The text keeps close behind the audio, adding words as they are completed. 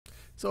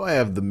So I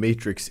have the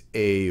matrix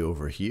A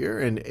over here,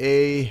 and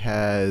A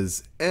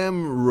has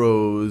m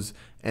rows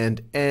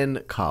and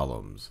n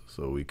columns.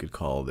 So we could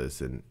call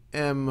this an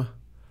m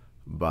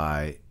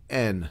by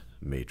n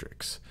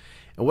matrix.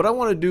 And what I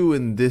want to do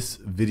in this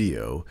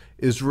video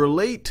is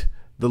relate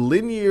the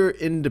linear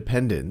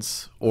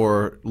independence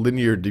or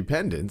linear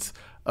dependence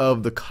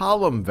of the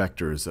column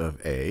vectors of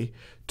A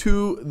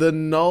to the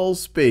null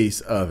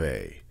space of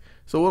A.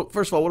 So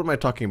first of all, what am I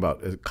talking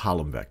about as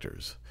column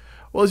vectors?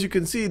 Well, as you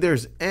can see,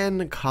 there's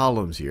n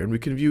columns here, and we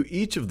can view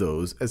each of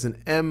those as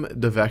an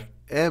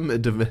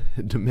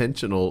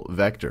m-dimensional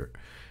vector.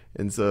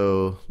 And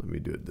so let me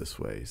do it this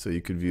way. So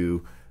you could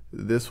view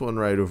this one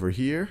right over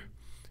here.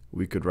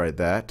 We could write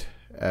that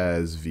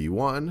as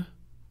v1,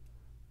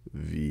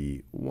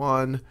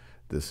 v1.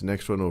 This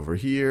next one over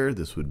here,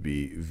 this would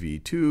be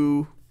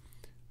v2,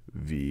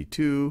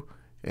 v2.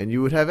 And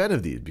you would have n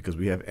of these because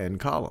we have n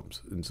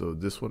columns. And so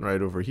this one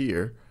right over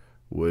here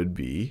would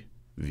be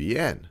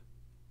vn.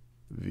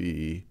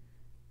 V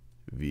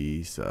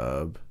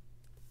sub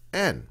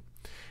n.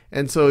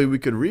 And so we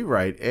could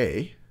rewrite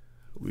A.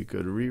 We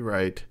could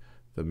rewrite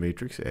the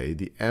matrix A,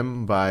 the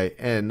m by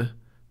n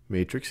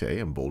matrix A.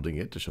 I'm bolding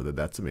it to show that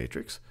that's a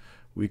matrix.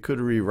 We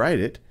could rewrite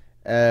it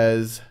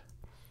as,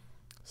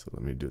 so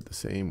let me do it the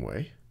same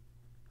way.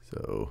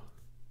 So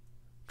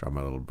draw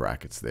my little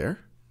brackets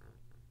there.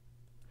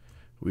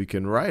 We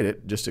can write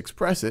it, just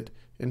express it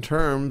in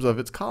terms of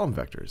its column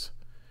vectors.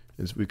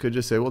 And so we could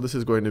just say, well, this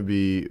is going to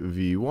be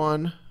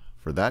v1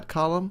 for that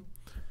column,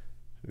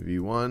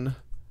 v1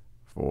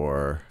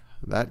 for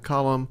that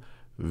column,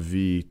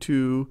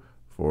 v2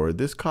 for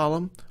this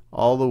column,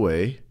 all the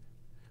way.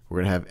 We're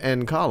going to have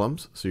n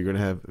columns, so you're going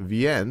to have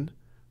vn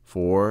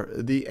for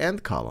the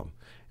nth column.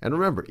 And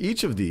remember,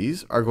 each of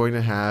these are going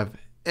to have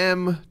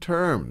m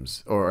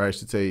terms, or I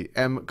should say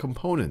m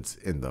components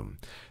in them.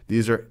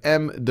 These are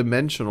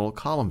m-dimensional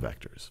column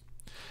vectors.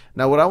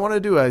 Now what I want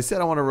to do, I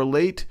said I want to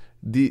relate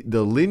the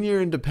linear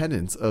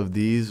independence of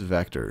these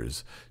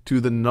vectors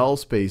to the null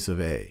space of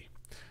A.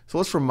 So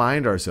let's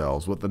remind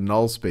ourselves what the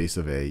null space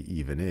of A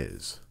even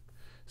is.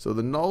 So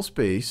the null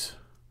space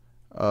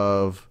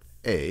of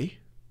A,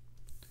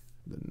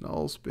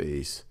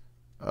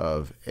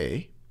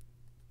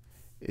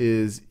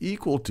 is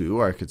equal to,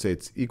 or I could say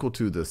it's equal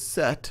to the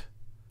set.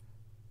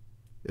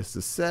 It's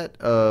the set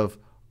of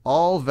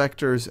all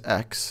vectors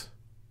x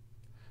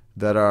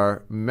that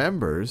are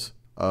members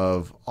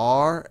of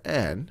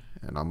Rn,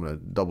 and I'm going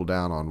to double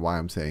down on why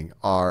I'm saying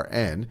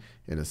Rn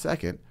in a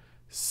second,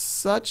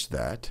 such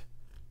that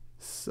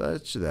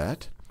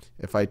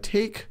if I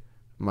take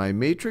my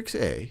matrix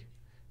A,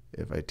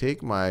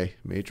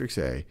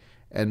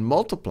 and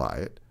multiply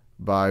it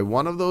by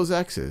one of those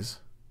x's,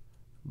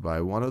 I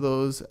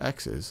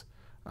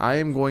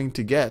am going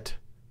to get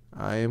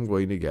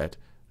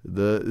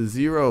the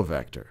 0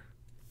 vector.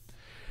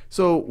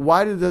 So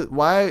why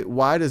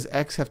does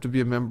x have to be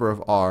a member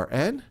of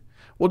Rn?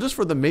 Well, just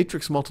for the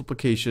matrix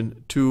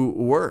multiplication to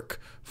work,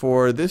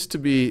 for this to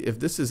be, if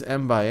this is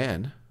m by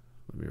n,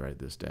 let me write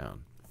this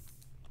down.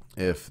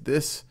 If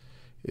this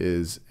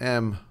is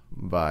m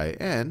by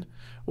n,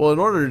 well, in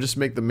order to just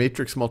make the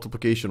matrix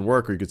multiplication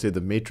work, or you could say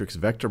the matrix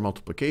vector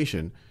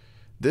multiplication,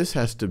 this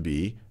has to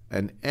be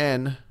an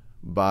n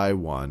by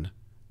 1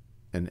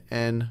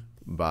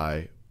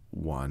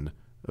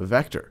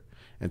 vector.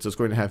 And so it's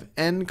going to have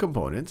n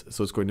components,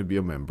 so it's going to be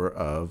a member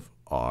of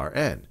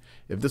Rn.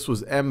 If this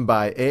was m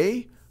by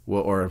a,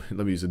 well, or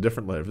let me use a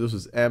different letter. If this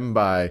was m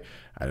by,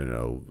 I don't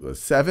know,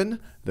 7,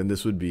 then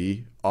this would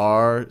be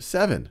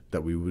R7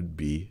 that we would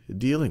be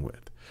dealing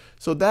with.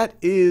 So that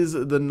is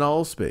the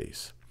null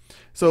space.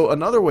 So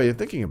another way of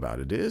thinking about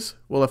it is,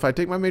 well, if I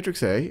take my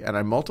matrix A and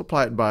I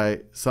multiply it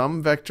by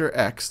some vector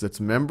x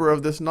that's member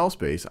of this null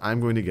space,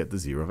 I'm going to get the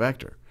 0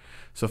 vector.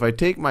 So if I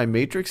take my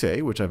matrix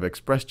A, which I've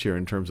expressed here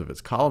in terms of its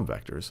column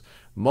vectors,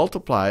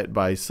 multiply it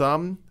by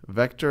some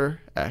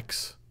vector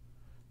x,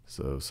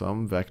 so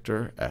some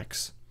vector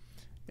x,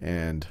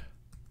 and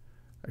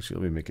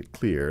actually let me make it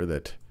clear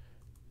that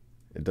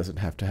it doesn't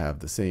have to have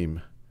the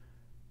same,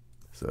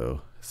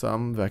 so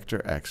some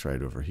vector x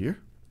right over here.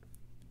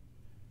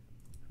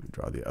 Let me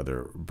draw the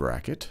other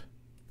bracket.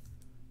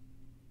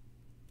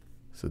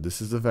 So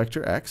this is the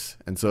vector x,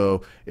 and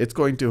so it's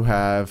going to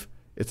have,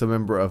 it's a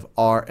member of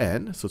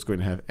Rn, so it's going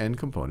to have n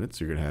components.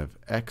 So you're going to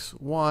have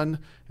x1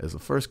 as the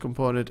first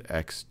component,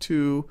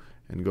 x2,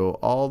 and go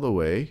all the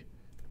way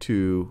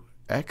to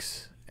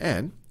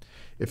xn.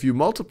 If you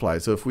multiply,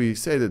 so if we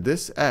say that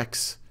this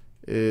x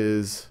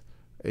is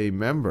a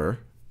member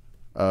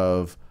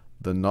of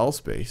the null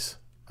space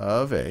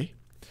of A,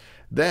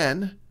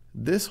 then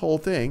this whole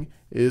thing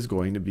is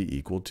going to be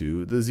equal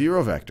to the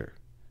 0 vector.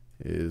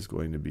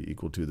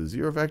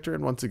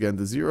 And once again,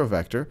 the 0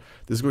 vector,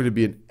 this is going to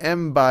be an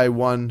m by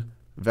 1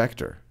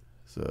 vector.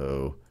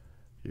 So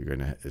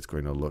it's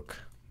going to look,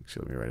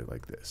 actually let me write it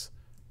like this.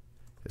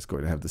 It's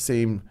going to have the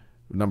same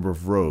number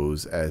of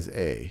rows as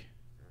A.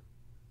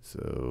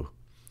 So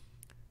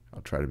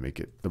I'll try to make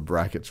it, the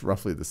brackets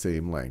roughly the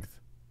same length.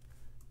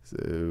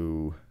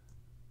 So,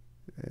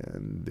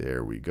 and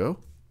there we go.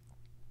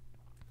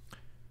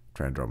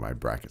 trying to draw my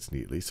brackets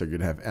neatly. So you're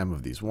going to have m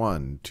of these,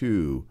 1,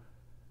 2,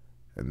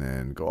 and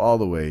then go all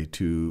the way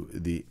to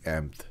the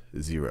mth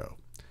 0.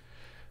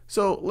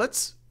 So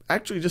let's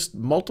actually just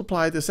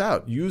multiply this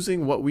out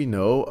using what we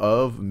know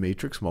of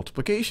matrix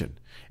multiplication.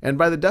 And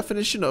by the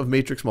definition of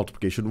matrix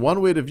multiplication,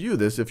 one way to view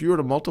this, if you were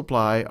to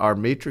multiply our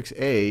matrix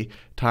A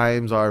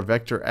times our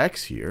vector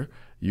x here,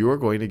 you are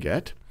going to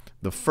get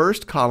the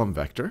first column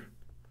vector,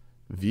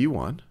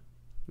 v1,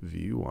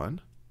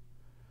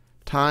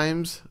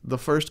 times the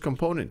first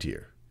component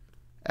here,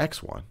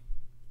 x1,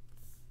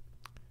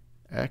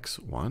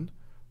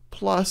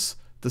 plus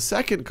the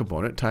second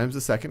component times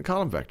the second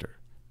column vector,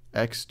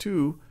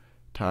 x2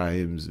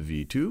 times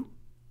v2,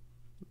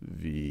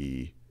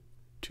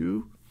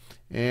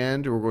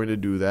 and we're going to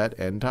do that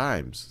n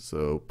times.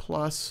 So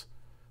plus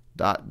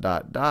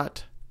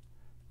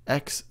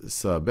x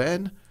sub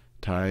n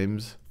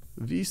times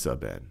v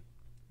sub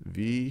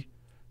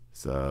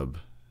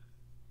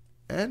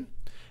n.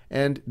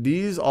 And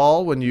these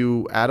all, when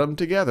you add them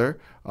together,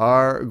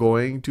 are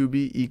going to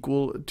be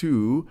equal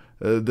to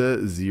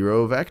the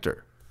 0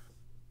 vector.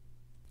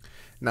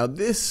 Now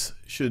this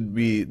should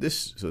be,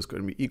 so it's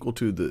going to be equal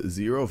to the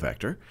 0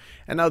 vector.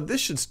 And now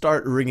this should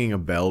start ringing a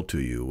bell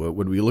to you.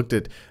 When we looked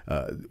at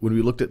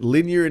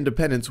linear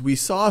independence, we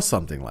saw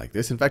something like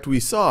this. In fact, we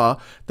saw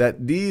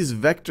that these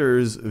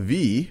vectors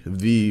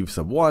v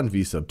sub 1,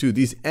 v sub 2,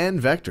 these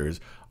n vectors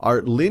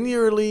are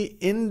linearly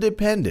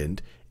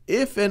independent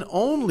if and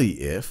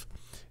only if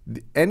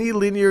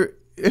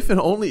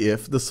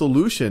the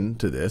solution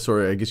to this,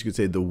 or I guess you could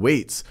say the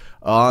weights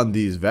on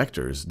these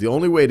vectors, the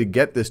only way to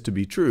get this to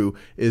be true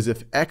is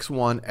if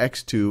x1,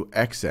 x2,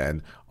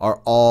 xn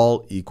are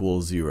all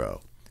equal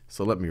 0.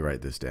 So let me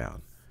write this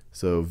down.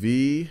 So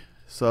v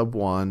sub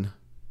 1,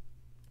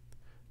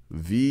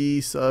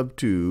 v sub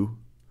 2,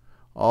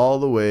 all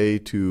the way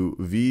to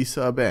v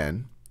sub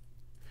n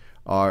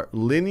are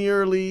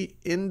linearly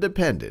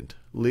independent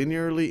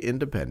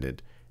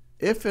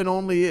if and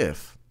only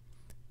if,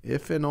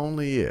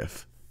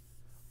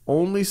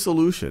 only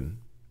solution,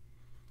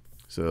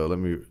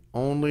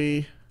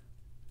 only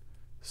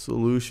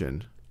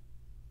solution,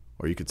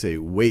 or you could say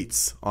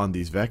weights on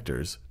these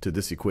vectors to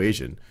this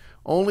equation,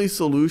 only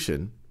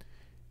solution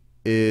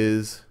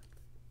is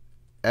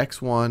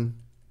x1,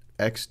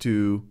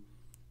 x2,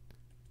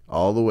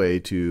 all the way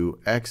to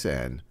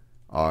xn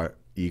are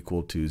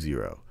equal to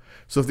 0.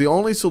 So if the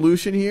only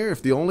solution here,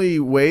 if the only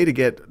way to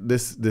get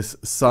this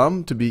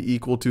sum to be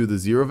equal to the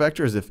 0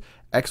 vector is if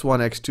x1,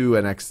 x2,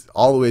 and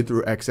all the way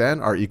through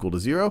xn are equal to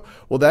 0,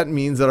 well, that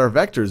means that our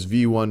vectors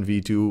v1,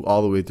 v2,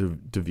 all the way to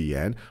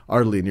vn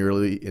are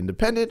linearly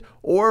independent,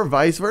 or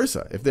vice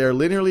versa. If they are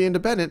linearly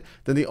independent,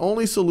 then the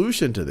only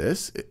solution to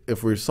this,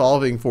 if we're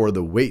solving for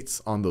the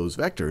weights on those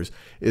vectors,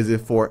 is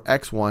if for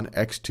x1,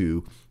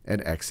 x2,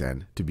 and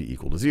xn to be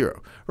equal to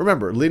 0.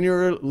 Remember,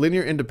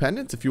 linear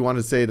independence, if you want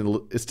to say it,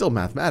 it's still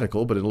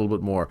mathematical, but in a little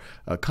bit more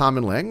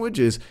common language,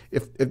 is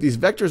if these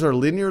vectors are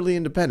linearly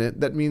independent,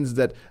 that means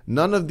that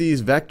none of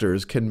these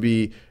vectors can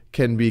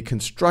be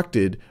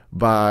constructed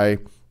by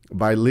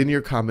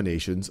linear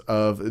combinations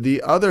of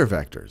the other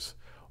vectors.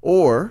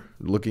 Or,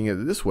 looking at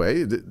it this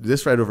way,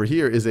 this right over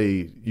here is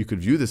you could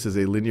view this as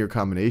a linear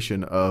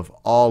combination of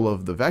all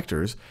of the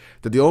vectors,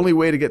 that the only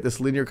way to get this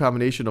linear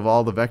combination of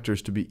all the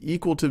vectors to be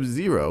equal to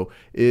 0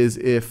 is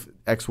if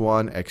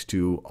x1,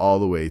 x2, all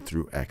the way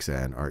through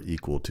xn are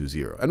equal to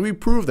 0. And we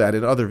proved that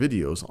in other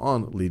videos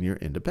on linear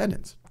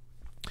independence.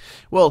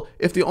 Well,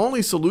 if the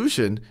only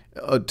solution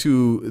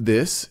to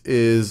this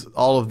is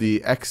all of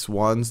the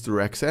x1s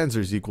through xn's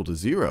is equal to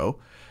 0,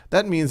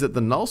 that means that the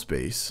null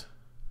space,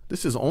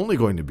 this is only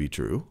going to be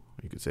true,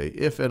 you could say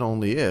if and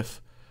only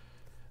if,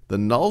 the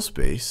null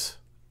space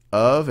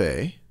of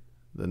A,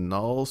 let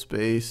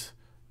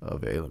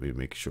me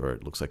make sure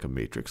it looks like a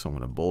matrix, so I'm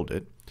going to bold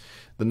it.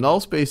 The null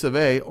space of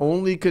A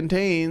only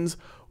contains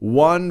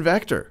one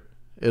vector.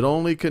 It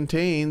only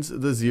contains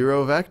the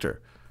 0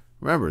 vector.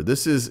 Remember,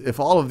 this is, if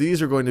all of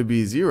these are going to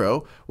be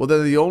 0, well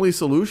then the only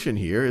solution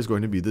here is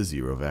going to be the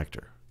 0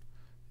 vector.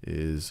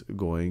 Is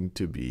going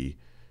to be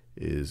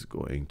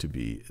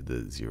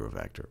the 0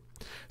 vector.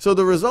 So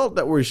the result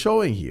that we're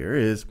showing here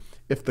is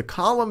if the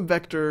column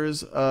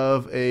vectors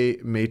of a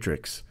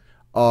matrix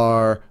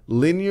are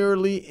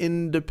linearly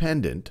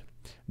independent,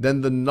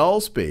 then the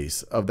null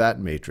space of that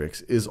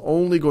matrix is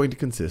only going to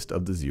consist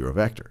of the 0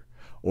 vector.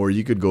 Or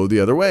you could go the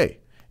other way.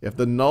 If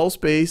the null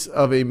space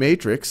of a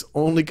matrix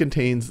only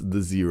contains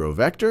the 0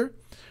 vector,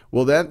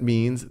 well, that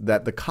means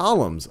that the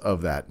columns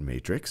of that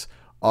matrix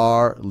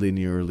are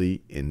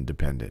linearly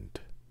independent.